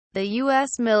The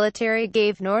U.S. military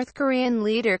gave North Korean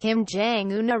leader Kim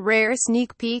Jong Un a rare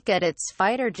sneak peek at its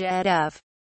fighter jet of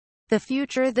the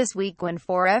future this week when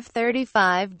 4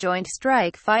 F-35 Joint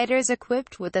Strike Fighters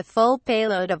equipped with a full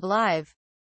payload of live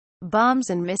bombs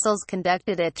and missiles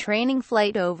conducted a training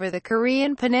flight over the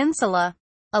Korean peninsula.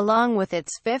 Along with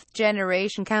its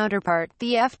fifth-generation counterpart,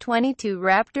 the F-22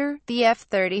 Raptor, the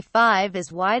F-35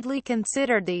 is widely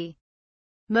considered the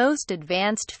most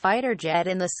advanced fighter jet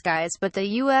in the skies, but the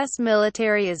U.S.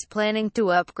 military is planning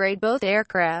to upgrade both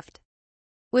aircraft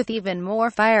with even more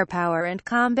firepower and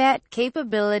combat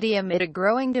capability amid a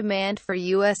growing demand for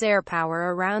U.S. air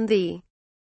power around the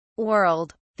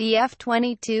world. The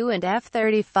F-22 and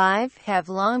F-35 have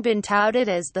long been touted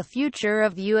as the future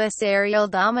of U.S. aerial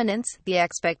dominance, the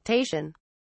expectation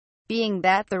being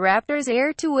that the Raptor's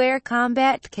air-to-air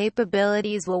combat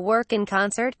capabilities will work in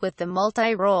concert with the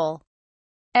multi-role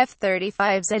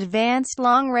F-35's advanced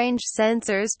long-range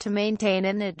sensors to maintain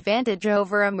an advantage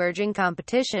over emerging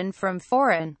competition from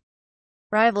foreign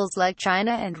rivals like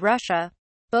China and Russia.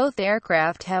 Both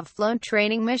aircraft have flown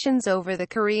training missions over the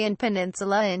Korean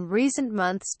peninsula in recent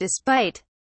months despite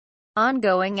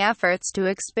ongoing efforts to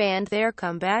expand their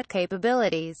combat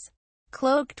capabilities.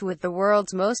 Cloaked with the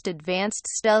world's most advanced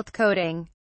stealth coating,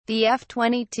 the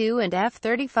F-22 and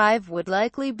F-35 would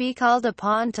likely be called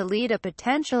upon to lead a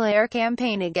potential air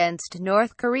campaign against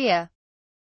North Korea,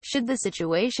 should the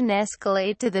situation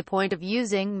escalate to the point of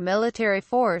using military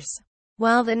force.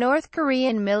 While the North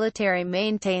Korean military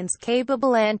maintains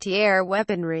capable anti-air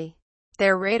weaponry,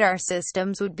 their radar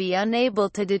systems would be unable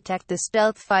to detect the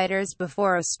stealth fighters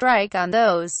before a strike on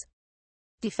those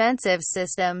defensive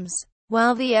systems.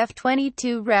 While the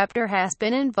F-22 Raptor has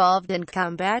been involved in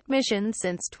combat missions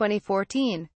since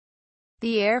 2014,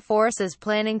 the Air Force is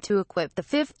planning to equip the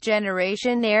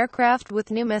fifth-generation aircraft with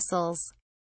new missiles,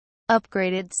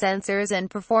 upgraded sensors and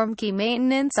perform key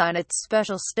maintenance on its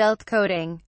special stealth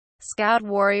coating. Scout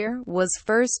Warrior was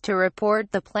first to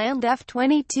report the planned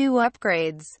F-22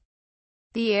 upgrades.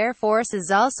 The Air Force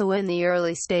is also in the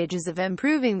early stages of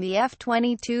improving the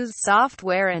F-22's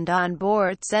software and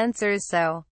onboard sensors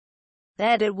so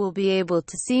that it will be able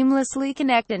to seamlessly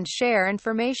connect and share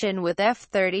information with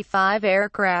F-35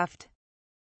 aircraft.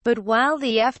 But while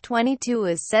the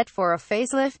F-22 is set for a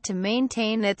facelift to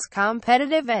maintain its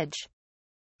competitive edge,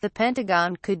 the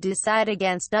Pentagon could decide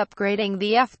against upgrading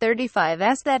the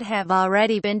F-35s that have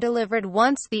already been delivered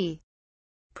once the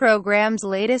program's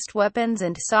latest weapons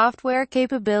and software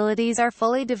capabilities are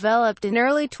fully developed in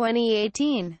early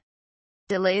 2018.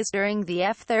 Delays during the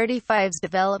F-35's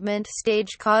development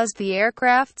stage caused the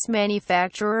aircraft's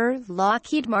manufacturer,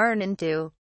 Lockheed Martin,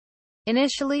 to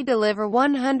initially deliver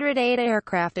 108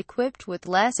 aircraft equipped with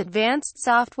less advanced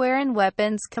software and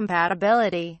weapons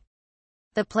compatibility.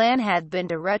 The plan had been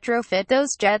to retrofit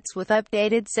those jets with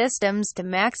updated systems to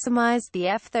maximize the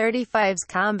F-35's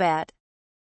combat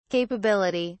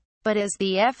capability. But as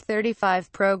the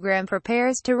F-35 program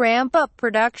prepares to ramp up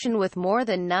production with more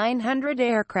than 900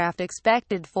 aircraft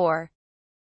expected for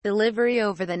delivery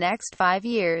over the next 5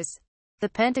 years, the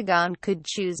Pentagon could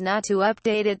choose not to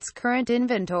update its current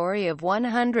inventory of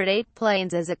 108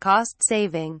 planes as a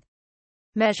cost-saving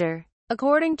measure.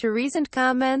 According to recent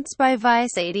comments by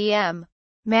Vice ADM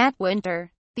Matt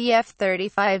Winter, the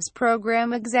F-35's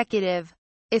program executive,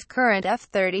 if current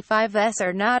F-35s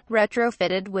are not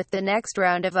retrofitted with the next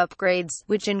round of upgrades,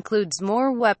 which includes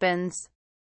more weapons,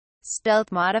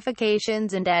 stealth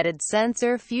modifications and added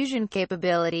sensor fusion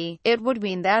capability, it would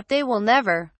mean that they will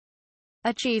never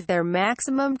achieve their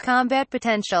maximum combat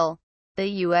potential. The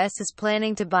U.S. is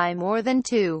planning to buy more than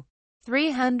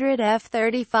 300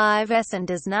 F-35s and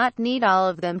does not need all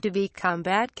of them to be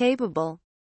combat capable.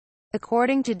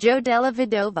 According to Joe Della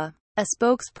Vedova, a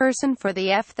spokesperson for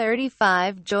the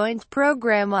F-35 Joint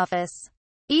Program Office,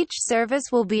 each service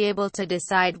will be able to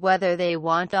decide whether they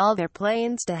want all their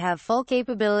planes to have full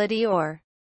capability or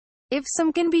if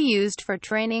some can be used for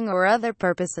training or other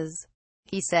purposes,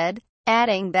 he said,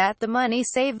 adding that the money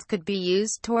saved could be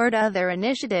used toward other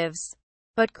initiatives.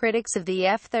 But critics of the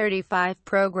F-35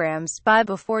 program's "buy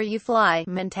before you fly"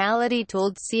 mentality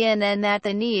told CNN that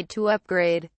the need to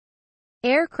upgrade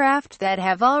aircraft that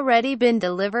have already been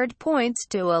delivered points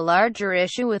to a larger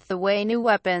issue with the way new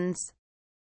weapons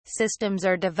systems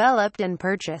are developed and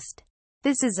purchased.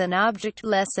 This is an object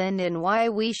lesson in why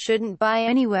we shouldn't buy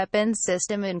any weapons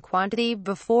system in quantity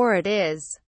before it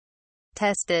is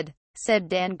tested, said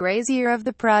Dan Grazier of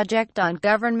the Project on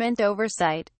Government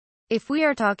Oversight. If we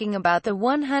are talking about the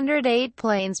 108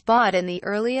 planes bought in the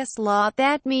earliest lot,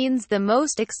 that means the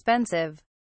most expensive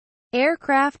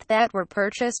aircraft that were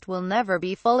purchased will never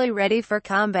be fully ready for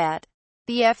combat.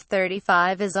 The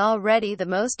F-35 is already the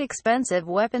most expensive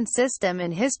weapon system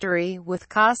in history, with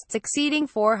costs exceeding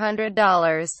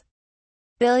 $400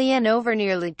 billion over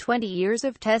nearly 20 years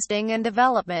of testing and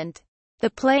development. The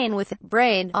plane with its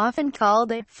brain, often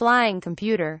called a flying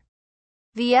computer,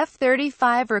 the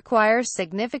F-35 requires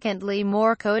significantly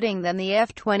more coding than the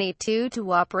F-22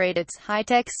 to operate its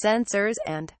high-tech sensors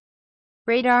and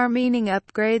radar, meaning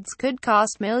upgrades could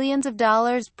cost millions of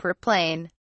dollars per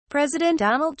plane. President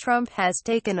Donald Trump has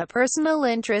taken a personal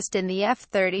interest in the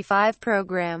F-35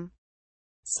 program,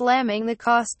 slamming the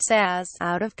costs as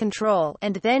out of control,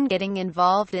 and then getting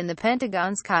involved in the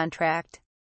Pentagon's contract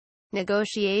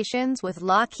negotiations with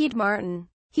Lockheed Martin.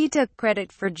 He took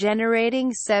credit for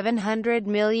generating $700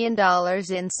 million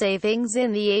in savings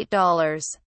in the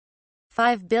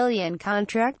 $8.5 billion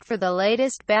contract for the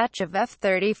latest batch of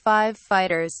F-35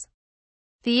 fighters.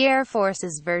 The Air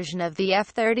Force's version of the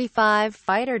F-35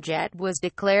 fighter jet was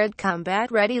declared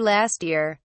combat-ready last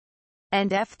year,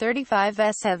 and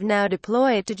F-35s have now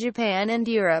deployed to Japan and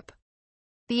Europe.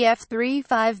 The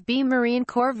F-35B Marine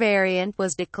Corps variant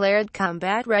was declared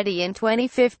combat-ready in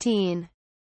 2015.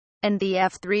 And the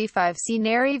F-35C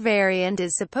Navy variant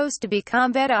is supposed to be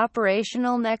combat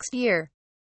operational next year.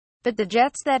 But the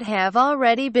jets that have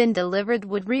already been delivered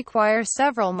would require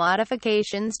several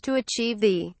modifications to achieve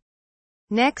the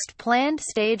next planned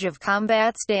stage of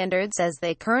combat standards, as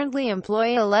they currently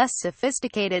employ a less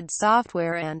sophisticated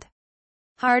software and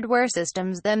hardware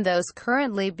systems than those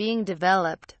currently being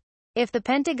developed. If the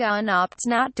Pentagon opts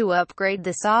not to upgrade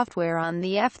the software on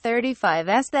the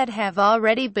F-35s that have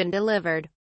already been delivered,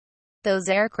 those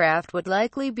aircraft would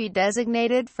likely be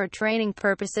designated for training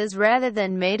purposes rather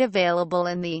than made available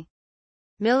in the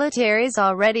military's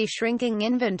already shrinking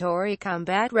inventory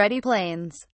combat-ready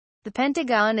planes. The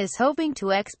Pentagon is hoping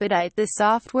to expedite the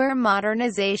software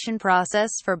modernization process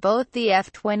for both the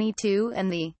F-22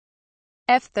 and the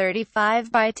F-35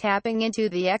 by tapping into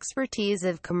the expertise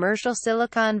of commercial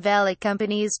Silicon Valley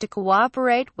companies to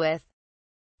cooperate with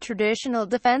traditional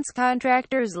defense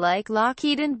contractors like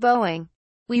Lockheed and Boeing.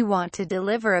 "We want to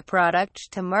deliver a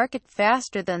product to market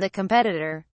faster than the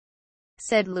competitor,"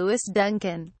 said Louis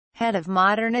Duncan, head of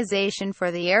modernization for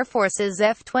the Air Force's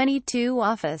F-22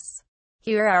 office.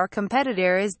 "Here our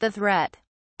competitor is the threat."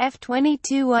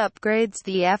 F-22 upgrades.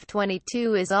 The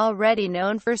F-22 is already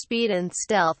known for speed and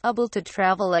stealth, able to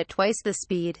travel at twice the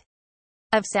speed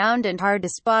of sound and hard to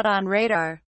spot on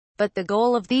radar. But the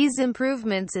goal of these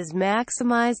improvements is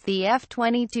maximize the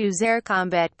F-22's air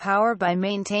combat power by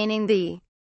maintaining the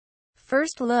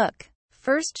first look,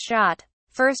 first shot,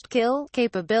 first kill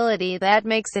capability that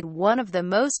makes it one of the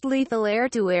most lethal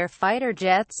air-to-air fighter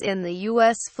jets in the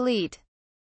U.S. fleet.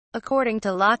 According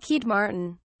to Lockheed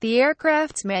Martin, the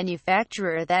aircraft's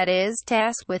manufacturer that is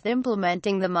tasked with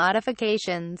implementing the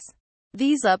modifications,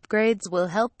 these upgrades will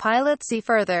help pilots see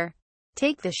further,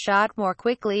 take the shot more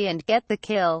quickly and get the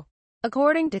kill.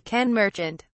 According to Ken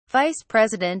Merchant, vice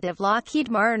president of Lockheed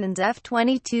Martin's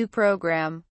F-22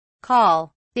 program,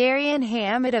 Call. Darian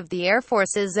Hammett of the Air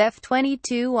Force's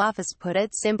F-22 office put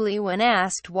it simply when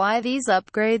asked why these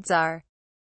upgrades are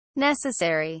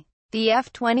necessary. "The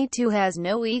F-22 has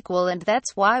no equal, and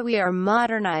that's why we are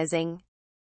modernizing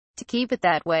to keep it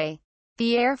that way."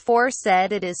 The Air Force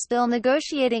said it is still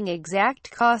negotiating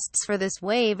exact costs for this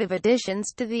wave of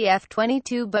additions to the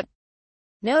F-22, but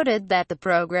noted that the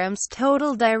program's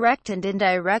total direct and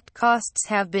indirect costs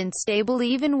have been stable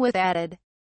even with added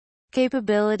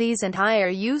capabilities and higher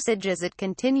usage as it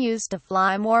continues to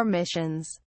fly more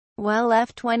missions. While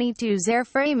F-22's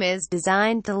airframe is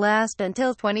designed to last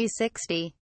until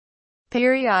 2060,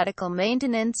 periodical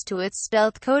maintenance to its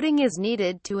stealth coating is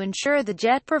needed to ensure the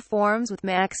jet performs with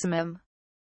maximum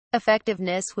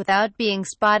effectiveness without being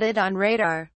spotted on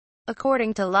radar.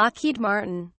 According to Lockheed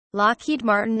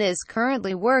Martin is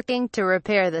currently working to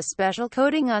repair the special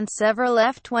coating on several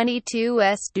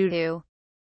F-22s due to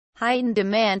heightened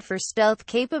demand for stealth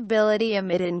capability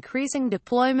amid increasing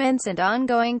deployments and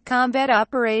ongoing combat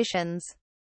operations.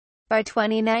 By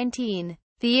 2019,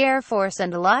 the Air Force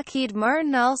and Lockheed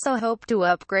Martin also hope to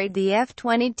upgrade the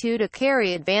F-22 to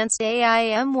carry advanced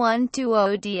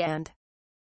AIM-120D and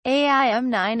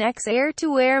AIM-9X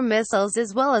air-to-air missiles,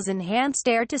 as well as enhanced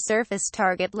air-to-surface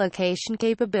target location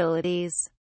capabilities.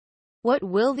 What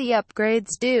will the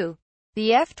upgrades do?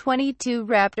 The F-22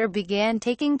 Raptor began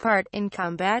taking part in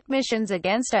combat missions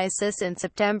against ISIS in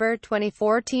September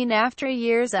 2014 after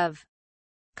years of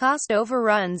cost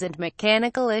overruns and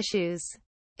mechanical issues.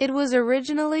 It was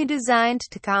originally designed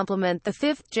to complement the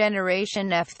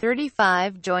fifth-generation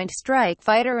F-35 Joint Strike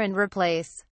Fighter and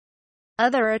replace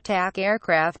other attack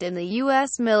aircraft in the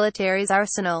U.S. military's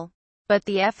arsenal. but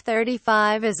the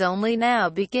F-35 is only now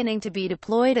beginning to be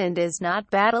deployed and is not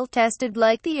battle-tested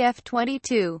like the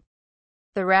F-22.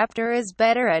 The Raptor is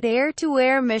better at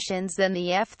air-to-air missions than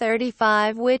the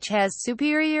F-35, which has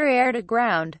superior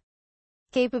air-to-ground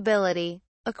capability.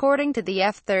 According to the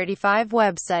F-35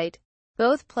 website,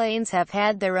 both planes have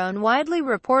had their own widely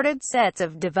reported sets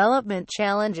of development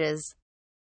challenges.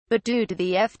 But due to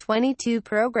the F-22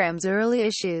 program's early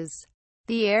issues,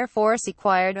 the Air Force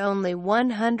acquired only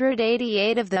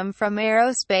 188 of them from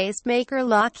aerospace maker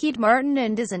Lockheed Martin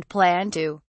and doesn't plan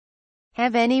to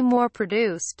have any more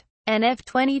produced. An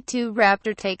F-22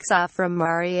 Raptor takes off from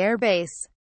Mari Air Base,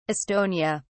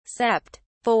 Estonia, Sept.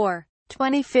 4,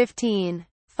 2015.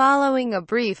 Following a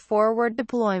brief forward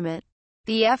deployment,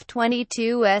 the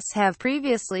F-22s have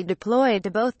previously deployed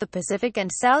to both the Pacific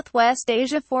and Southwest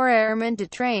Asia for airmen to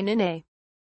train in a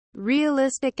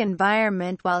realistic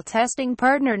environment while testing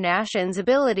partner nations'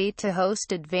 ability to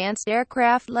host advanced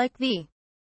aircraft like the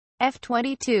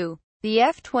F-22. The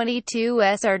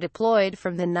F-22s are deployed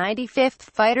from the 95th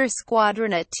Fighter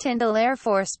Squadron at Tyndall Air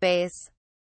Force Base,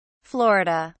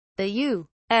 Florida. The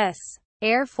U.S.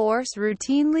 Air Force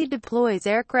routinely deploys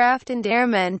aircraft and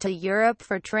airmen to Europe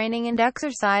for training and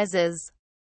exercises.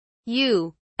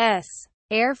 U.S.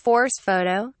 Air Force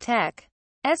Photo, Tech.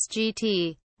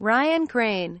 SGT. Ryan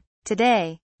Crane.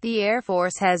 Today, the Air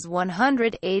Force has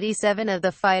 187 of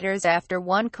the fighters after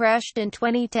one crashed in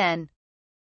 2010,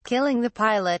 killing the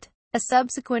pilot. A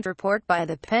subsequent report by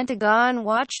the Pentagon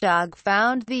watchdog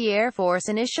found the Air Force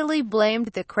initially blamed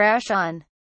the crash on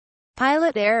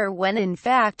pilot error when in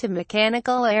fact a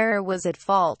mechanical error was at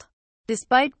fault.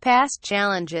 Despite past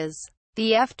challenges,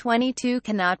 the F-22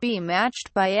 cannot be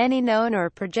matched by any known or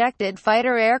projected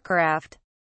fighter aircraft,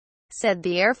 said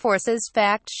the Air Force's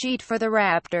fact sheet for the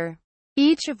Raptor,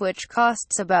 each of which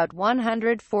costs about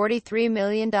 $143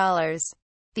 million.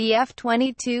 The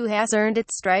F-22 has earned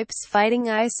its stripes fighting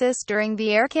ISIS during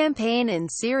the air campaign in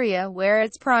Syria, where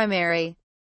its primary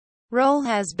role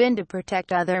has been to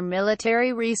protect other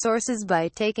military resources by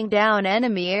taking down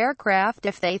enemy aircraft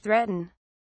if they threaten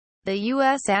the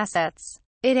U.S. assets.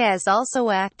 It has also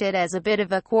acted as a bit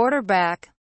of a quarterback,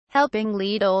 helping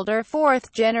lead older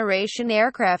fourth-generation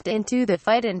aircraft into the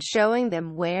fight and showing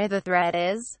them where the threat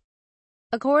is.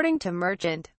 According to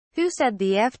Merchant, who said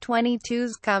the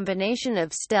F-22's combination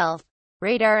of stealth,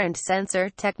 radar and sensor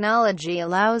technology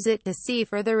allows it to see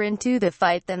further into the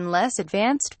fight than less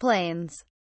advanced planes.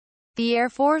 The Air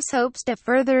Force hopes to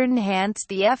further enhance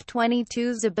the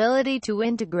F-22's ability to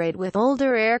integrate with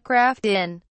older aircraft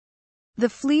in the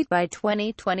fleet by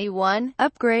 2021,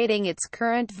 upgrading its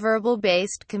current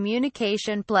verbal-based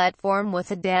communication platform with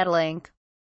a datalink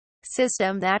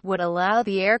system that would allow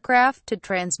the aircraft to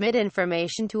transmit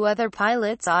information to other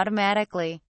pilots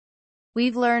automatically.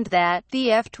 We've learned that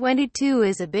the F-22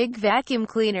 is a big vacuum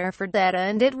cleaner for data,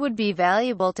 and it would be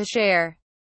valuable to share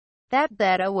that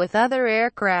data with other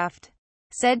aircraft,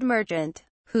 said Merchant,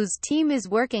 whose team is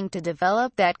working to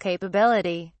develop that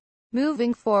capability.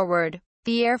 Moving forward,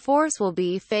 the Air Force will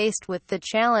be faced with the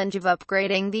challenge of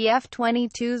upgrading the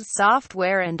F-22's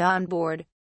software and onboard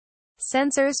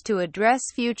sensors to address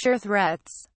future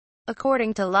threats.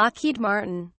 According to Lockheed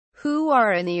Martin, who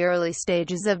are in the early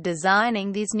stages of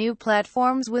designing these new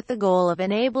platforms with the goal of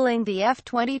enabling the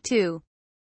F-22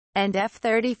 and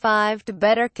F-35 to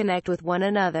better connect with one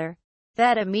another,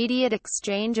 that immediate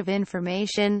exchange of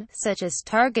information, such as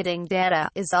targeting data,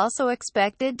 is also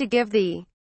expected to give the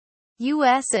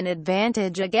U.S. an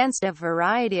advantage against a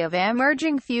variety of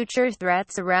emerging future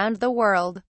threats around the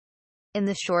world. In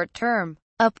the short term,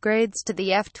 upgrades to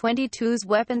the F-22's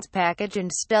weapons package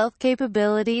and stealth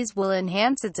capabilities will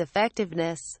enhance its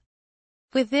effectiveness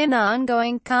within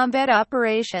ongoing combat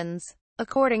operations.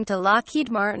 According to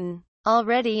Lockheed Martin,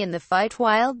 already in the fight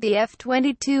while the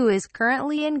F-22 is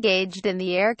currently engaged in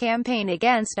the air campaign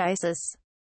against ISIS,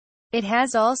 it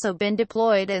has also been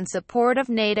deployed in support of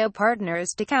NATO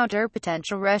partners to counter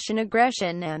potential Russian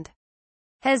aggression and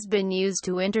has been used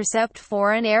to intercept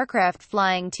foreign aircraft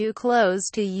flying too close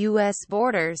to U.S.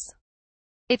 borders.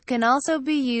 It can also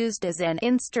be used as an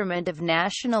instrument of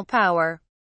national power.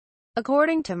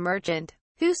 According to Merchant,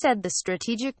 who said the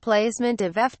strategic placement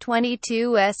of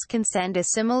F-22s can send a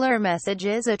similar message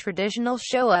as a traditional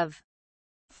show of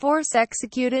force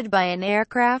executed by an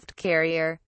aircraft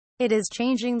carrier. It is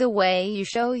changing the way you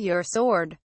show your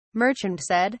sword, Merchant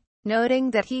said, noting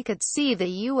that he could see the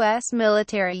U.S.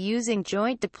 military using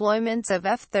joint deployments of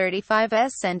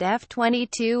F-35s and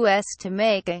F-22s to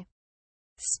make a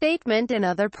statement in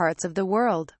other parts of the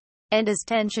world. And as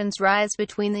tensions rise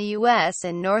between the U.S.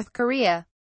 and North Korea,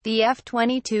 The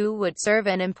F-22 would serve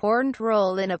an important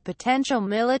role in a potential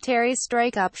military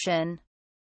strike option.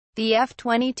 The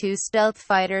F-22 stealth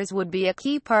fighters would be a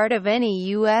key part of any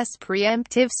U.S.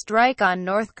 preemptive strike on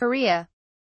North Korea,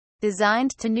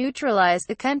 designed to neutralize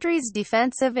the country's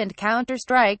defensive and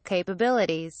counter-strike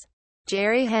capabilities.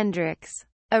 Jerry Hendricks,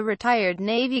 a retired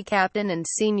Navy captain and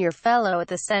senior fellow at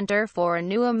the Center for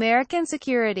New American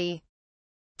Security,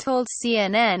 told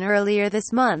CNN earlier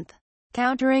this month,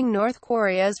 countering North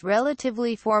Korea's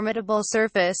relatively formidable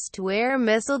surface-to-air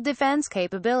missile defense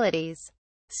capabilities.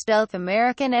 Stealth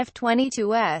American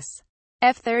F-22s,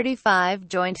 F-35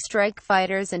 Joint Strike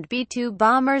Fighters and B-2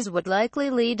 bombers would likely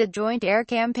lead a joint air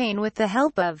campaign with the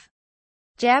help of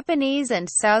Japanese and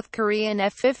South Korean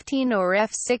F-15 or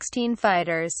F-16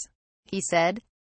 fighters, he said.